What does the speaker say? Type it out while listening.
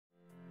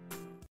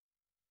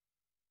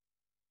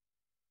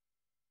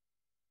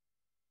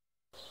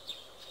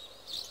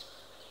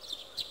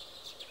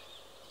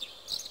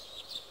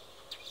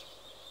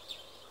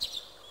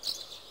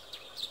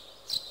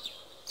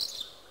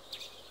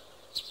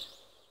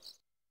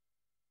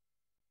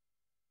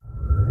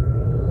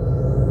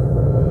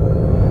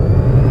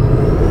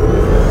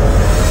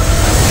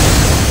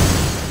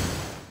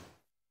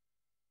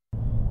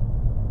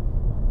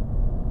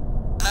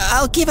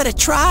give it a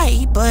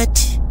try,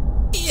 but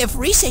if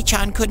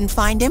Rise-chan couldn't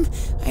find him,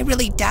 I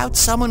really doubt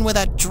someone with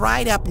a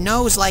dried-up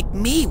nose like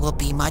me will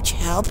be much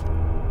help.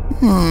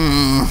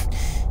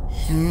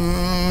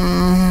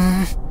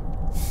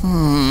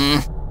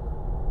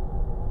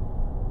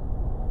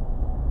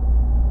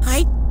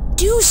 I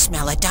do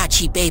smell a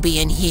Dachi baby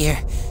in here,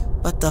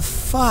 but the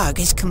fog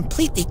is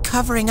completely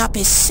covering up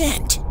his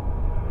scent.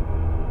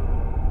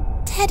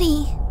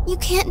 Teddy, you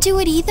can't do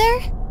it either?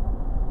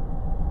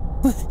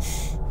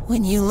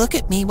 When you look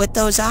at me with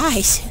those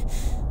eyes,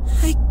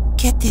 I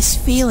get this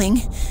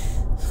feeling.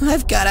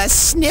 I've gotta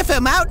sniff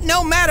him out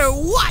no matter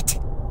what!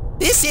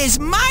 This is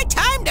my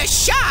time to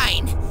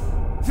shine!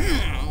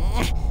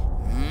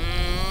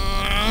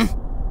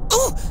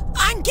 Ooh,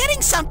 I'm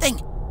getting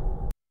something!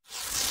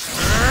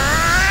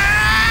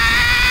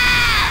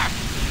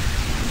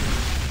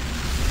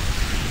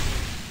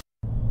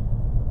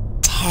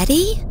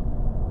 Teddy?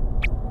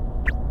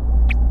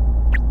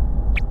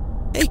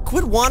 Hey,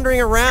 quit wandering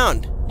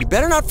around. You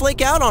better not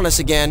flake out on us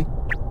again.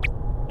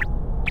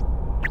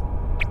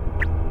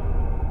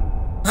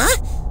 Huh?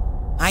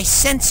 I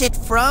sense it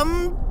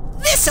from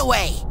this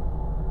away.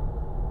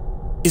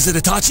 Is it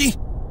Itachi?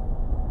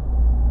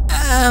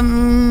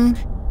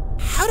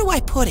 How do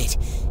I put it?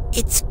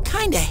 It's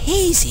kinda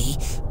hazy,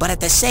 but at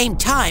the same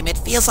time it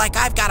feels like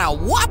I've got a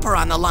whopper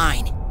on the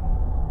line.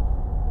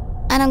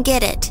 I don't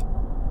get it.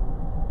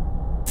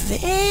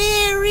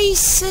 Very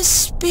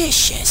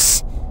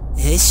suspicious.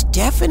 This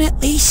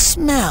definitely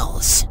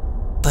smells.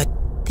 But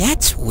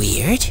that's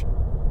weird.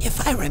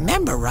 If I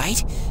remember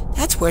right,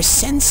 that's where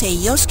Sensei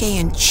Yosuke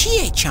and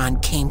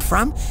Chie-chan came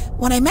from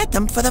when I met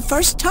them for the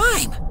first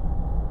time.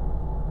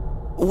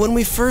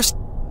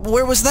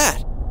 Where was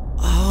that?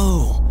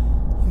 Oh,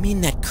 you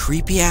mean that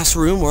creepy-ass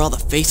room where all the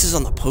faces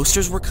on the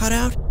posters were cut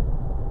out?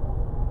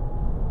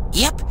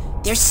 Yep,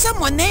 there's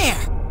someone there.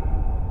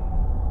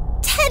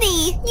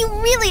 Teddy, you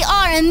really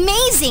are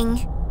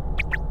amazing!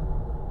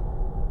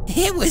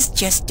 It was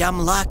just dumb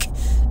luck.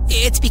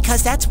 It's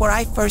because that's where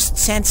I first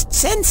sensed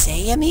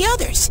Sensei and the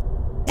others.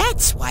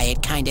 That's why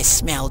it kinda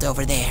smelled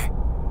over there.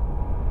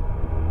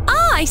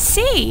 Ah, I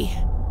see.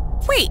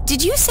 Wait,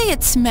 did you say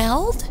it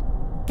smelled?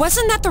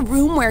 Wasn't that the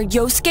room where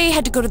Yosuke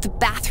had to go to the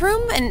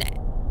bathroom and...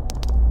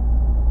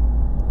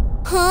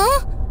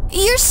 Huh?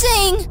 You're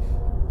saying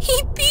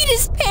he peed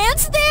his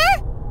pants there?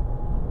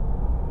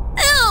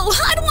 Ew,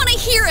 I don't want to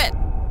hear it!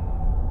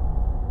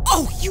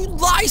 Oh, you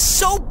lie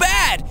so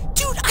bad!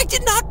 Dude, I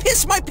did not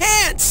piss my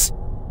pants!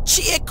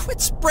 Chie,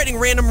 quit spreading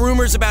random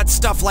rumors about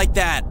stuff like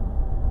that.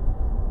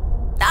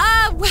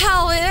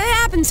 Well, it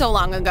happened so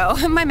long ago.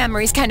 My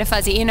memory's kind of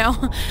fuzzy, you know?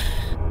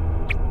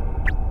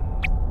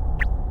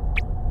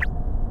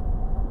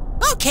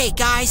 Okay,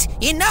 guys,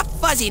 enough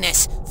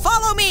fuzziness.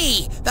 Follow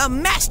me, the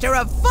master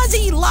of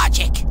fuzzy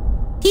logic.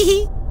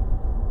 Hee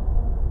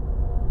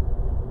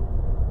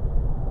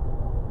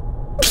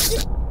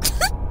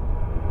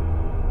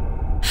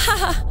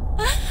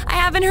I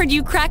haven't heard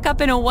you crack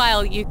up in a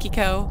while,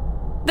 Yukiko.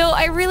 Though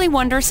I really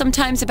wonder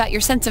sometimes about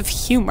your sense of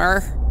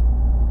humor.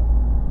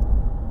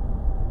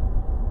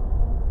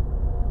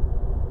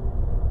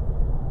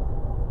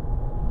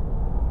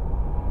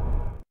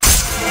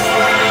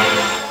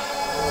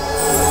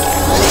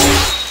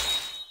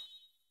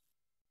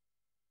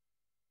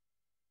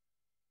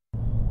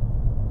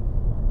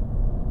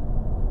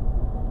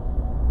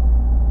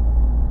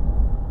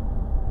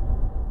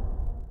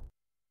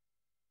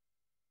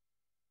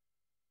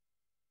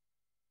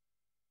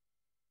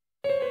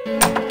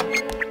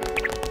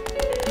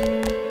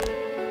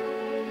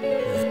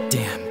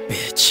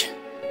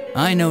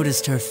 I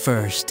noticed her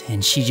first,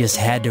 and she just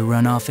had to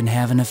run off and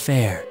have an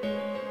affair.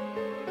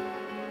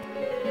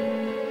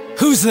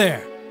 Who's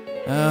there?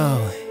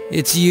 Oh,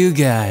 it's you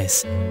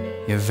guys.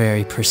 You're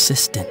very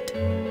persistent.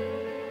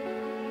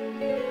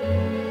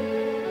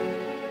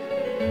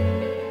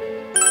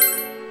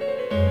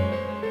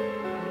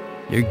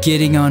 You're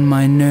getting on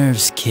my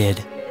nerves,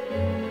 kid.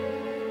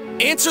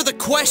 Answer the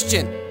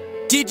question!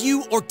 Did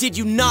you or did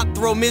you not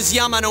throw Ms.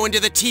 Yamano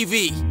into the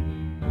TV?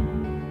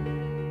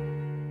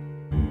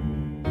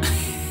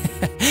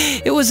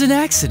 It was an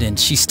accident.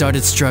 She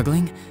started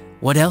struggling.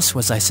 What else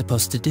was I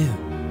supposed to do?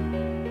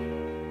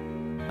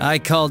 I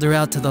called her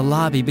out to the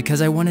lobby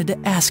because I wanted to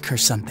ask her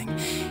something,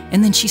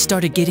 and then she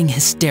started getting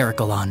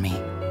hysterical on me.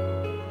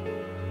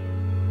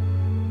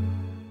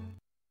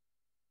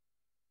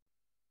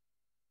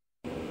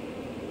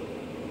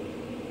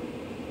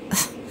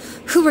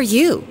 Who are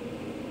you?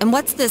 And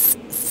what's this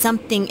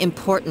something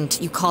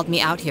important you called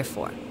me out here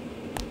for?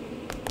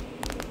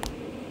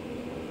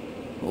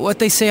 What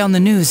they say on the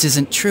news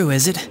isn't true,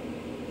 is it?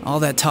 All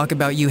that talk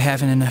about you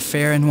having an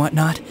affair and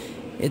whatnot,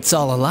 it's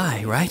all a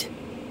lie, right?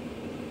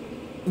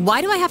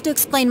 Why do I have to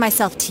explain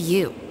myself to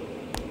you?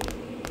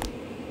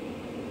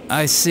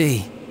 I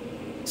see.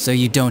 So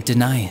you don't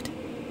deny it.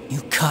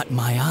 You caught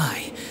my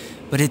eye,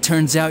 but it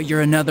turns out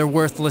you're another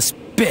worthless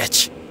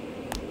bitch.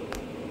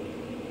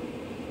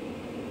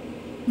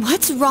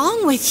 What's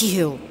wrong with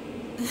you?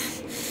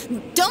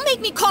 Don't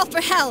make me call for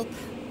help!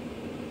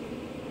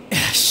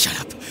 Shut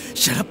up.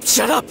 Shut up,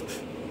 shut up!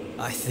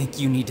 I think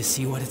you need to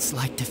see what it's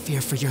like to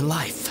fear for your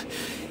life.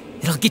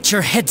 It'll get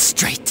your head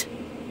straight.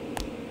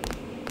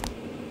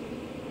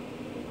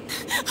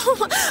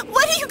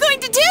 What are you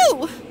going to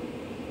do?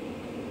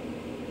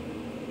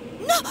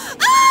 No!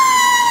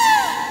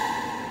 Ah!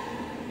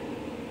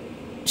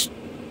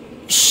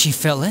 She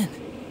fell in.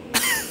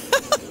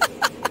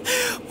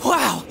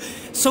 Wow!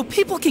 So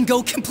people can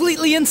go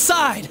completely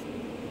inside!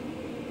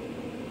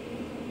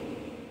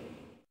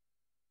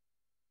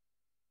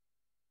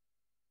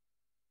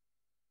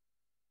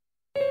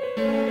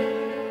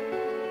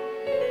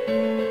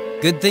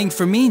 Good thing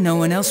for me, no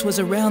one else was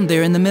around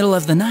there in the middle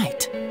of the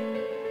night.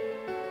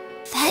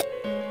 That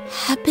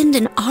happened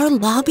in our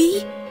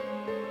lobby?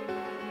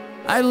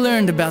 I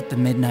learned about the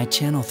Midnight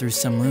Channel through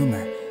some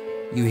rumor.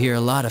 You hear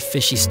a lot of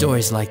fishy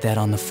stories like that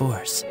on the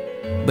force.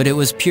 But it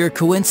was pure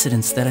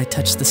coincidence that I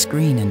touched the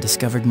screen and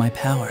discovered my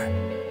power.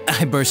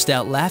 I burst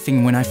out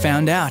laughing when I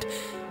found out.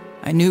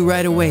 I knew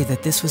right away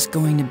that this was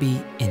going to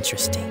be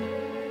interesting.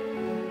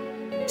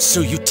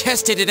 So you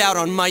tested it out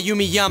on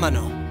Mayumi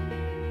Yamano?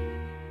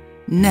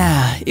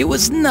 Nah, it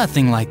was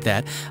nothing like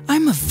that.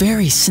 I'm a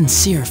very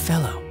sincere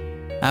fellow.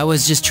 I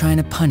was just trying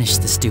to punish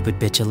the stupid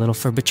bitch a little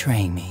for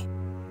betraying me.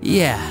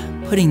 Yeah,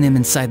 putting them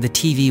inside the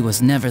TV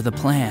was never the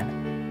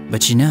plan.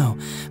 But you know,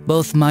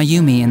 both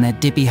Mayumi and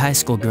that dippy high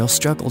school girl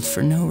struggled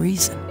for no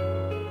reason.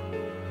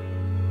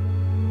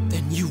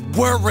 Then you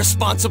were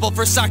responsible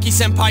for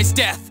Saki-senpai's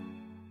death!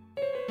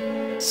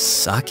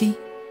 Saki?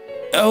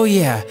 Oh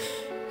yeah,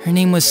 her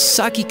name was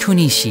Saki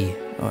Konishi,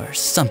 or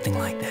something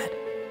like that.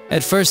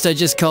 At first I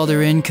just called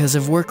her in because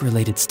of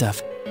work-related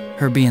stuff,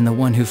 her being the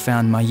one who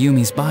found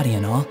Mayumi's body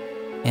and all.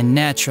 And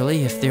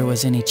naturally, if there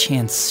was any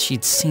chance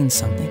she'd seen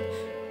something,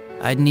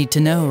 I'd need to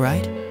know,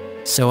 right?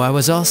 So I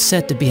was all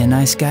set to be a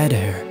nice guy to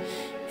her,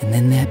 and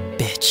then that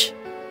bitch.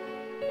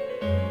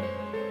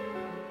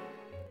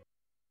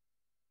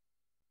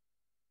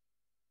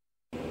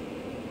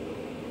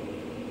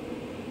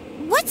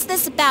 What's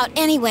this about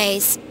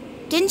anyways?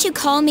 Didn't you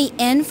call me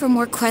in for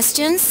more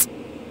questions?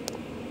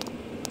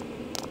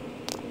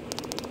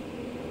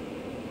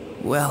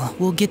 Well,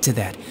 we'll get to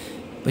that.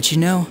 But you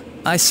know,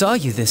 I saw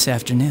you this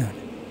afternoon.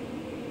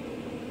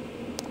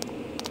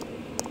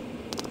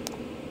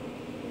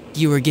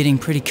 You were getting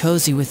pretty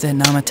cozy with that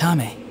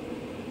Namatame.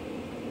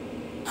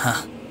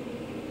 Huh.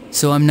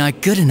 So I'm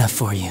not good enough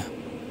for you.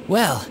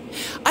 Well,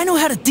 I know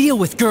how to deal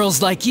with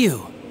girls like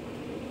you.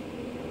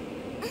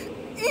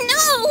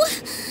 No!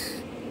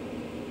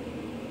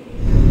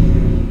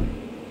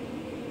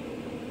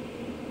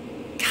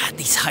 God,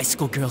 these high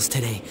school girls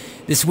today.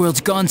 This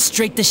world's gone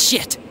straight to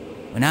shit.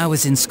 When I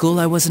was in school,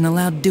 I wasn't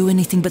allowed to do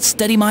anything but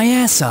study my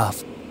ass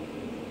off.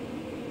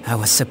 I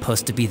was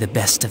supposed to be the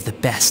best of the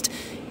best,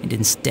 and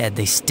instead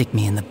they stick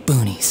me in the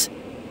boonies.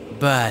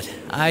 But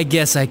I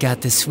guess I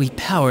got this sweet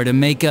power to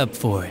make up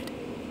for it.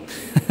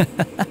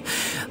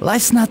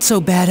 Life's not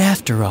so bad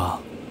after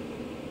all.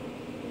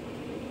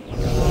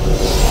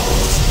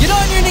 Get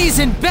on your knees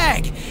and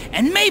beg,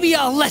 and maybe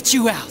I'll let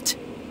you out.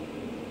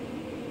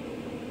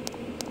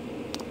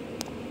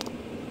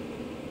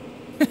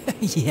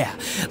 Yeah,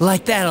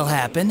 like that'll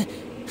happen.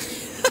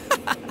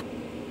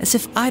 As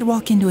if I'd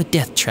walk into a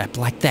death trap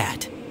like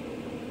that.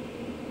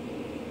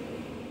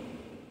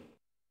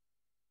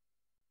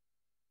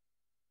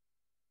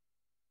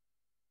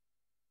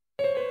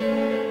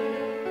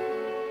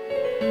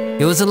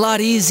 It was a lot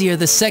easier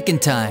the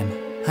second time.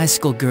 High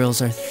school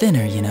girls are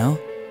thinner, you know?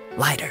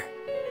 Lighter.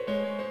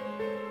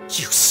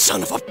 You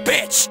son of a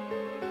bitch!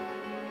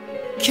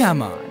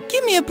 Come on,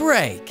 give me a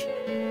break.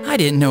 I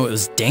didn't know it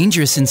was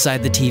dangerous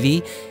inside the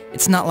TV.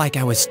 It's not like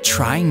I was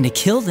trying to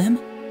kill them.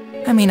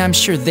 I mean, I'm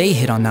sure they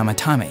hit on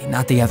Namatame,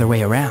 not the other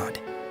way around.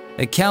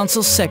 A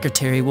council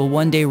secretary will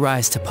one day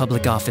rise to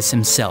public office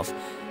himself.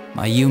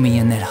 Mayumi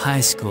and that high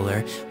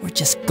schooler were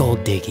just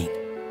gold digging.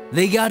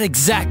 They got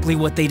exactly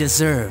what they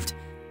deserved.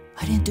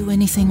 I didn't do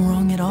anything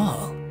wrong at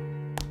all.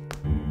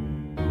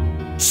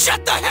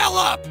 Shut the hell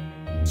up!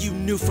 You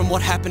knew from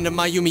what happened to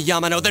Mayumi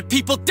Yamano that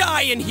people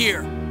die in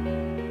here!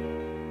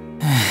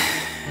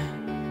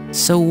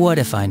 So what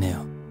if I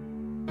knew?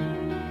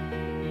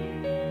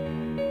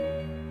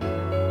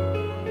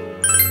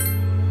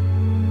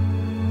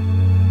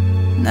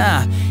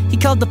 Nah, he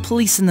called the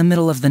police in the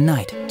middle of the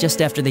night,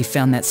 just after they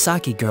found that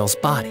Saki girl's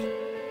body.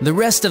 The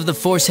rest of the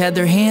force had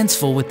their hands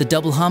full with the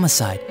double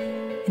homicide,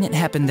 and it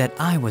happened that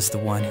I was the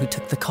one who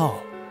took the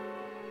call.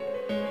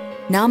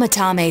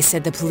 Namatame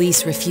said the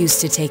police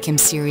refused to take him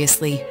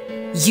seriously.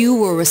 You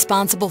were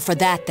responsible for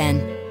that then.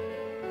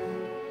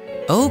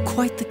 Oh,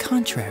 quite the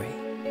contrary.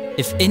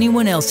 If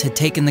anyone else had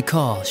taken the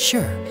call,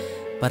 sure,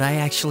 but I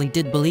actually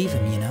did believe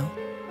him, you know?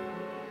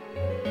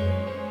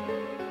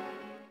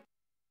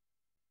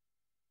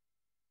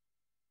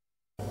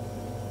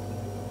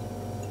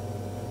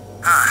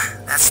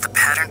 That's the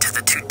pattern to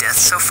the 2 deaths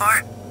so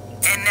far?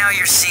 And now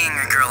you're seeing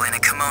a girl in a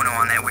kimono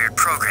on that weird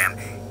program,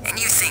 and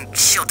you think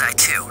she'll die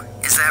too,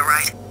 is that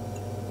right?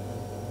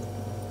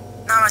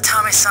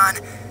 Namatame-san,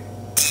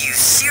 do you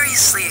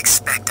seriously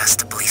expect us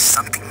to believe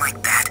something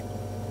like that?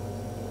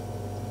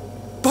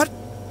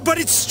 But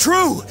it's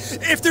true!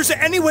 If there's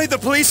any way the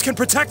police can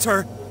protect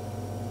her...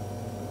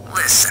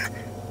 Listen,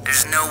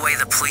 there's no way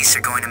the police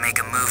are going to make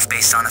a move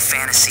based on a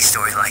fantasy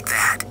story like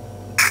that.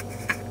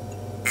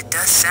 It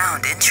does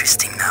sound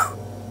interesting, though.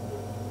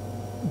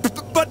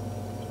 But...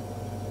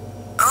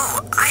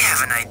 Oh, I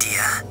have an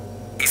idea.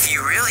 If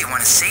you really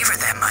want to save her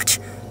that much,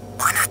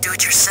 why not do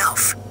it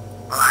yourself?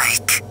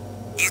 Like,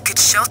 you could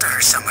shelter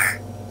her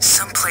somewhere.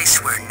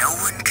 Someplace where no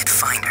one could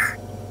find her.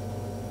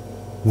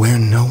 Where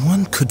no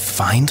one could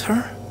find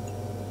her?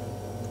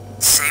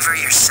 Save her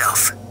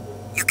yourself.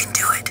 You can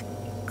do it.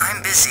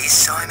 I'm busy,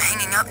 so I'm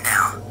hanging up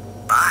now.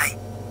 Bye.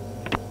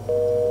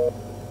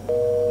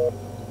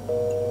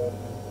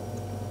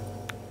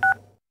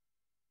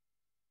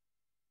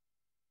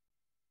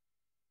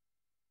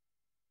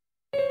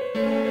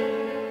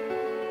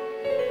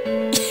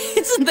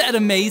 Isn't that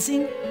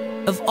amazing?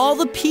 Of all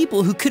the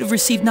people who could have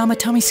received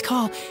Namatomi's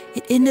call,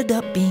 it ended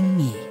up being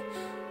me.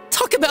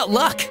 Talk about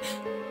luck!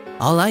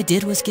 All I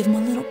did was give him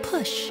a little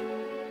push,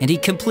 and he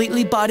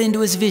completely bought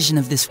into his vision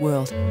of this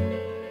world.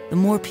 The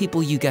more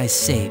people you guys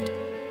saved,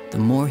 the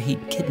more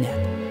he'd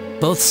kidnap.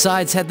 Both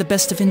sides had the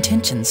best of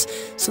intentions,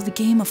 so the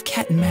game of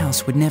cat and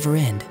mouse would never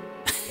end.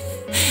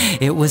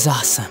 It was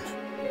awesome.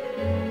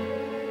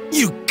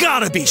 You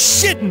gotta be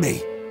shitting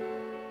me!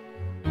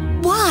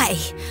 Why?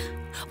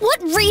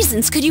 What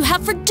reasons could you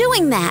have for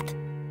doing that?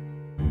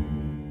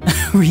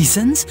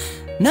 Reasons?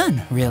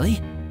 None,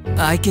 really.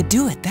 I could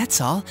do it, that's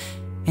all.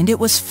 And it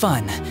was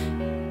fun.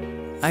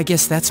 I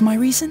guess that's my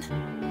reason?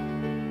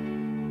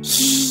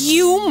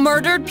 You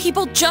murdered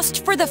people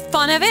just for the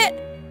fun of it?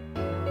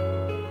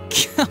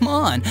 Come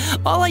on,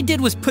 all I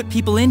did was put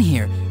people in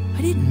here.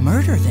 I didn't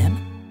murder them.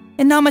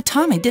 And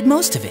Namatame did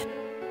most of it.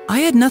 I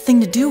had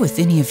nothing to do with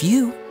any of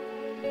you.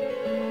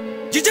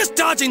 You're just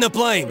dodging the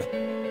blame!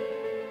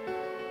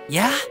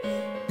 Yeah?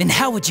 Then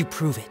how would you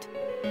prove it?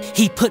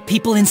 He put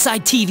people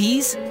inside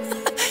TVs?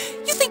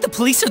 You think the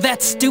police are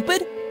that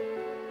stupid?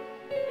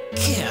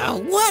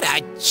 God, what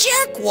a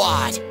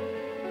jerkwad!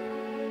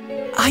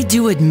 I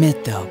do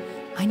admit, though,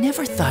 I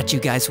never thought you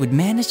guys would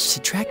manage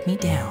to track me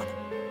down.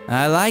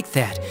 I like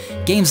that.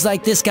 Games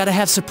like this gotta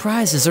have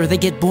surprises or they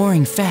get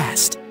boring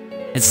fast.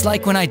 It's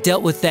like when I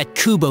dealt with that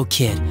Kubo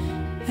kid.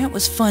 That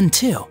was fun,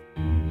 too.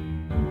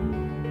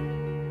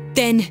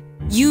 Then,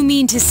 you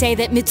mean to say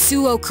that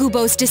Mitsuo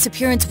Kubo's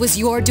disappearance was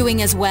your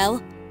doing as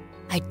well?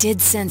 I did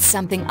sense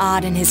something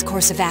odd in his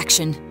course of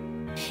action.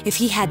 If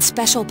he had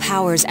special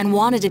powers and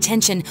wanted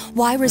attention,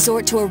 why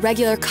resort to a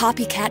regular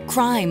copycat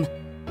crime?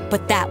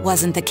 But that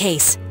wasn't the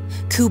case.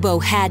 Kubo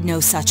had no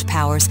such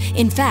powers.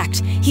 In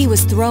fact, he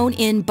was thrown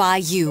in by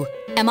you.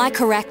 Am I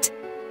correct?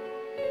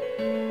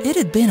 It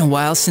had been a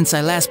while since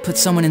I last put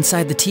someone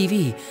inside the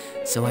TV,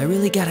 so I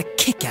really got a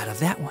kick out of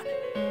that one.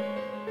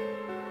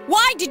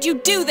 Why did you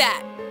do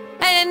that?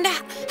 And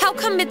how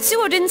come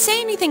Mitsuo didn't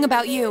say anything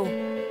about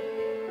you?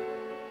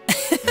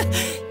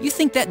 You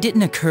think that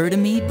didn't occur to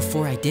me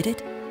before I did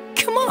it?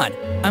 Come on,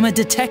 I'm a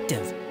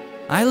detective.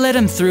 I let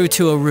him through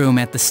to a room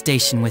at the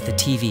station with a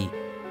TV,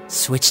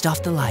 switched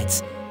off the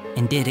lights,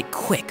 and did it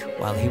quick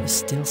while he was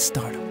still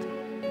startled.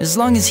 As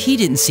long as he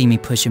didn't see me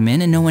push him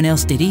in and no one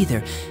else did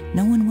either,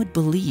 no one would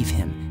believe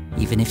him,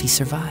 even if he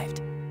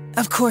survived.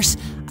 Of course,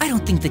 I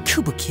don't think the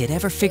Kubo kid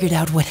ever figured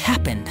out what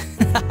happened.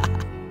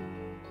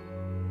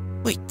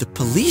 Wait, the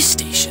police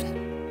station?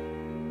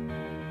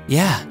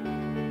 Yeah,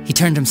 he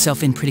turned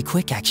himself in pretty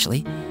quick,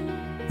 actually.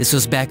 This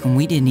was back when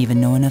we didn't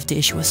even know enough to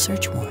issue a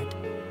search warrant.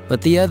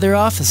 But the other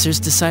officers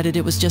decided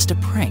it was just a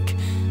prank,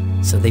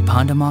 so they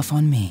pawned him off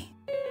on me.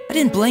 I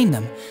didn't blame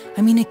them.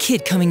 I mean, a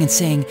kid coming and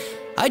saying,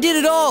 "I did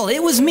it all,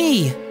 it was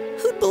me!"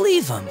 Who'd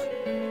believe him?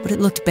 But it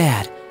looked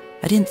bad.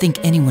 I didn't think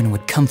anyone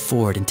would come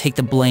forward and take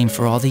the blame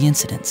for all the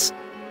incidents.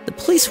 The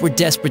police were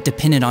desperate to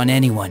pin it on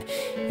anyone.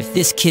 If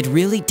this kid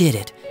really did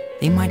it,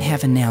 they might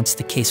have announced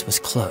the case was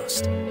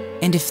closed.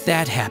 And if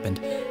that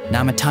happened,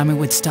 Namatame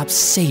would stop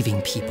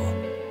saving people.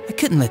 I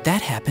couldn't let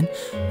that happen,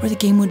 or the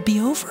game would be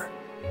over.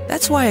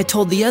 That's why I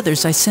told the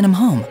others I sent him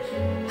home.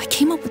 I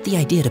came up with the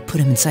idea to put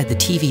him inside the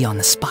TV on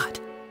the spot.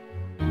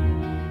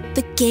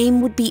 The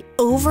game would be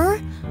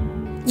over?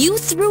 You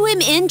threw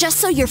him in just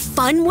so your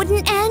fun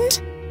wouldn't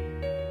end?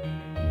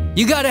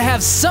 You gotta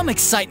have some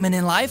excitement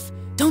in life,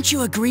 don't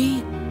you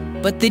agree?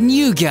 But then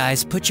you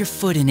guys put your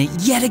foot in it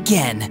yet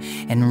again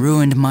and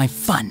ruined my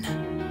fun.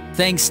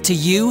 Thanks to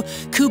you,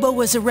 Kubo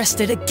was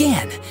arrested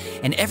again,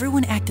 and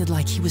everyone acted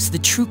like he was the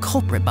true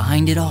culprit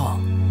behind it all.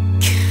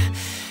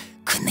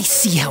 Couldn't they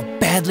see how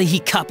badly he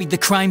copied the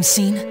crime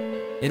scene?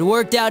 It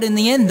worked out in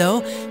the end,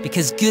 though,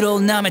 because good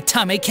old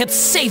Namatame kept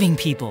saving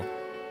people.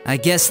 I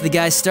guess the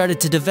guy started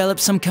to develop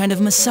some kind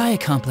of messiah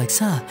complex,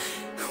 huh?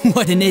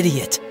 What an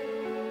idiot.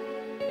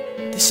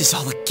 This is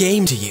all a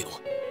game to you.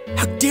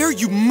 How dare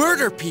you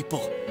murder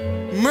people?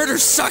 Murder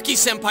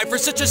Saki-senpai for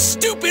such a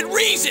stupid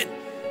reason!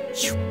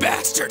 You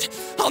bastard!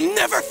 I'll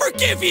never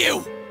forgive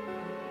you!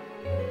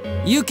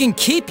 You can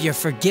keep your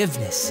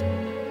forgiveness.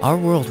 Our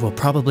world will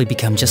probably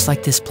become just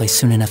like this place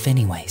soon enough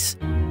anyways.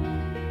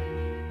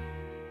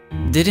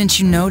 Didn't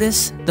you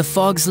notice? The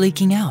fog's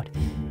leaking out.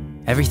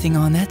 Everything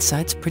on that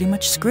side's pretty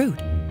much screwed.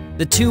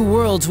 The two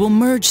worlds will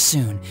merge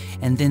soon,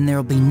 and then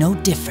there'll be no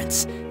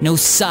difference, no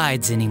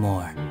sides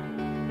anymore.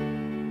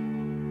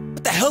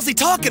 What the hell's he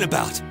talking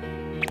about?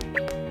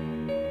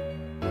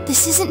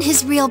 This isn't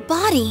his real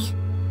body.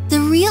 The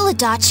real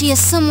Adachi is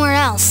somewhere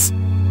else.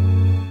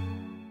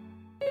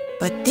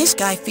 But this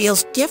guy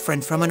feels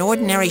different from an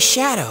ordinary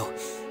shadow.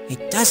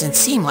 It doesn't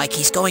seem like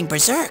he's going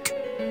berserk.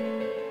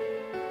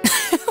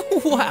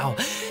 Wow,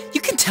 you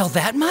can tell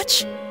that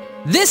much?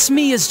 This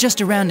me is just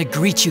around to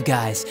greet you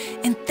guys,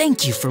 and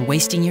thank you for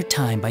wasting your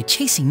time by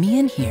chasing me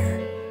in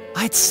here.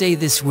 I'd say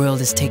this world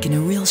has taken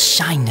a real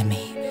shine to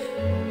me.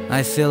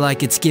 I feel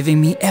like it's giving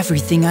me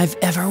everything I've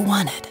ever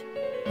wanted.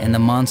 And the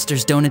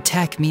monsters don't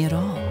attack me at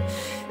all.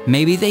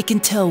 Maybe they can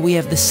tell we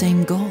have the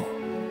same goal.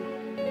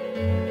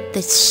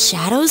 The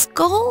Shadow's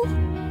goal?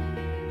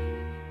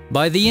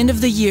 By the end of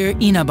the year,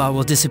 Inaba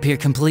will disappear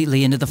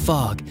completely into the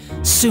fog.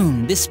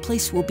 Soon, this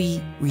place will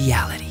be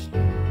reality.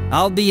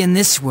 I'll be in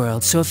this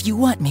world, so if you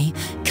want me,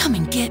 come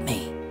and get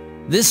me.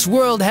 This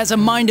world has a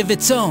mind of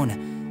its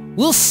own.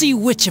 We'll see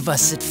which of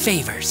us it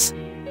favors.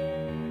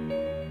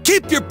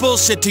 Keep your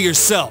bullshit to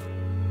yourself.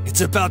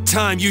 It's about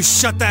time you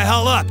shut the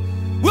hell up.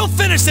 We'll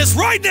finish this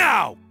right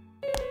now!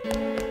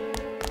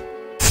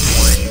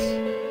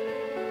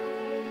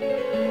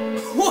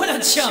 What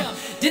a chump!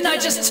 Didn't I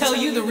just tell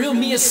you the real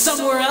me is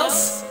somewhere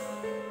else?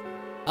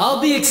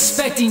 I'll be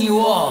expecting you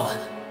all.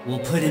 We'll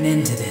put an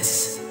end to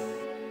this.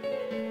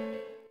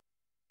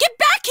 Get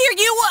back here,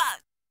 you,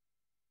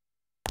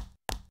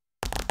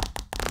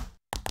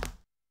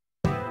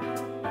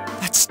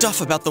 That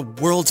stuff about the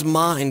world's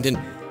mind and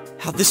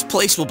how this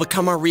place will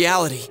become our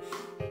reality.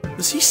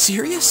 Was he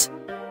serious?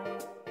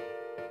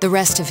 The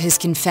rest of his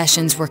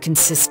confessions were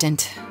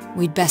consistent.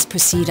 We'd best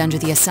proceed under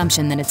the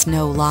assumption that it's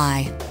no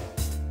lie.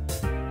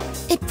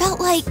 It felt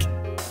like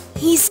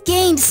he's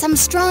gained some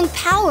strong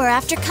power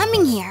after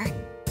coming here.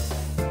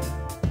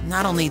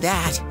 Not only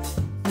that,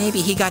 maybe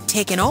he got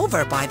taken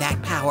over by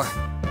that power.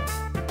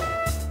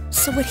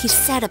 So what he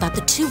said about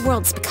the two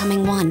worlds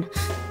becoming one,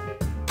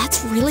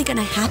 that's really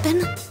gonna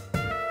happen?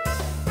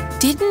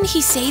 Didn't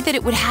he say that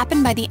it would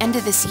happen by the end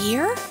of this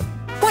year?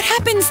 What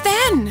happens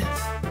then?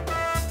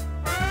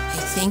 I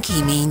think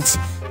he means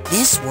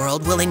this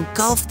world will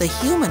engulf the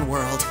human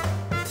world.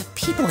 The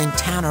people in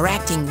town are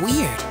acting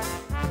weird.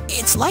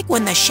 It's like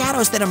when the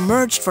shadows that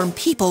emerged from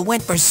people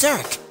went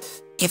berserk.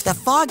 If the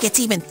fog gets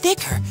even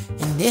thicker,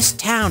 and this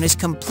town is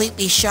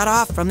completely shut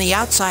off from the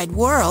outside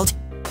world,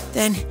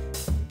 then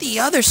the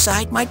other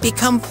side might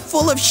become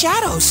full of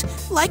shadows,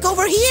 like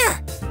over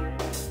here.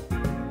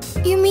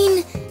 You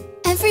mean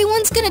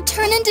everyone's gonna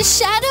turn into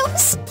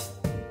shadows?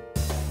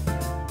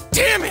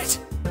 Damn it!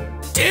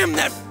 Damn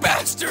that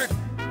bastard!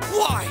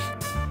 Why?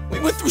 We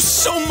went through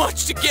so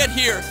much to get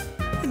here,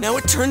 and now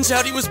it turns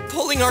out he was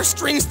pulling our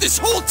strings this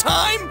whole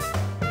time?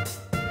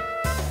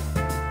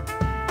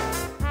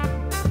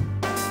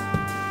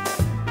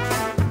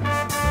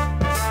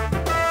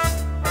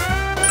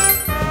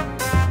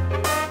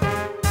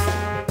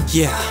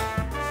 Yeah,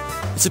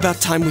 it's about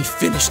time we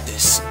finish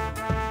this.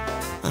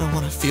 I don't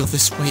want to feel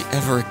this way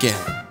ever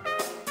again.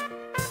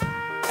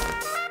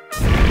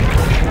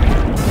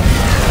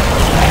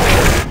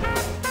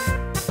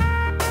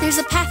 There's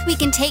a path we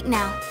can take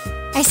now.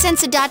 I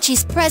sense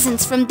Adachi's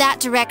presence from that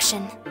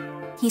direction.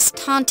 He's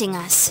taunting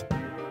us.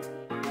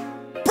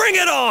 Bring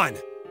it on!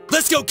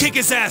 Let's go kick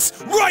his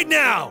ass right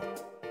now!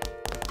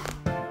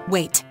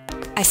 Wait.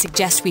 I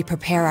suggest we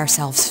prepare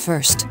ourselves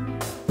first.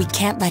 We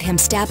can't let him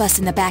stab us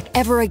in the back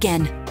ever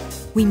again.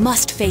 We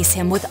must face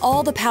him with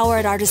all the power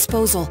at our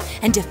disposal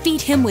and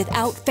defeat him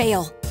without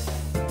fail.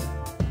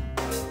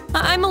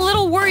 I'm a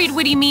little worried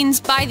what he means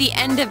by the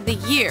end of the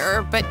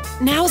year, but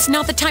now's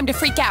not the time to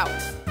freak out.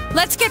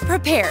 Let's get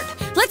prepared.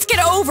 Let's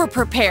get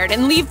over-prepared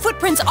and leave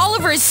footprints all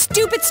over his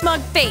stupid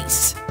smug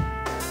face.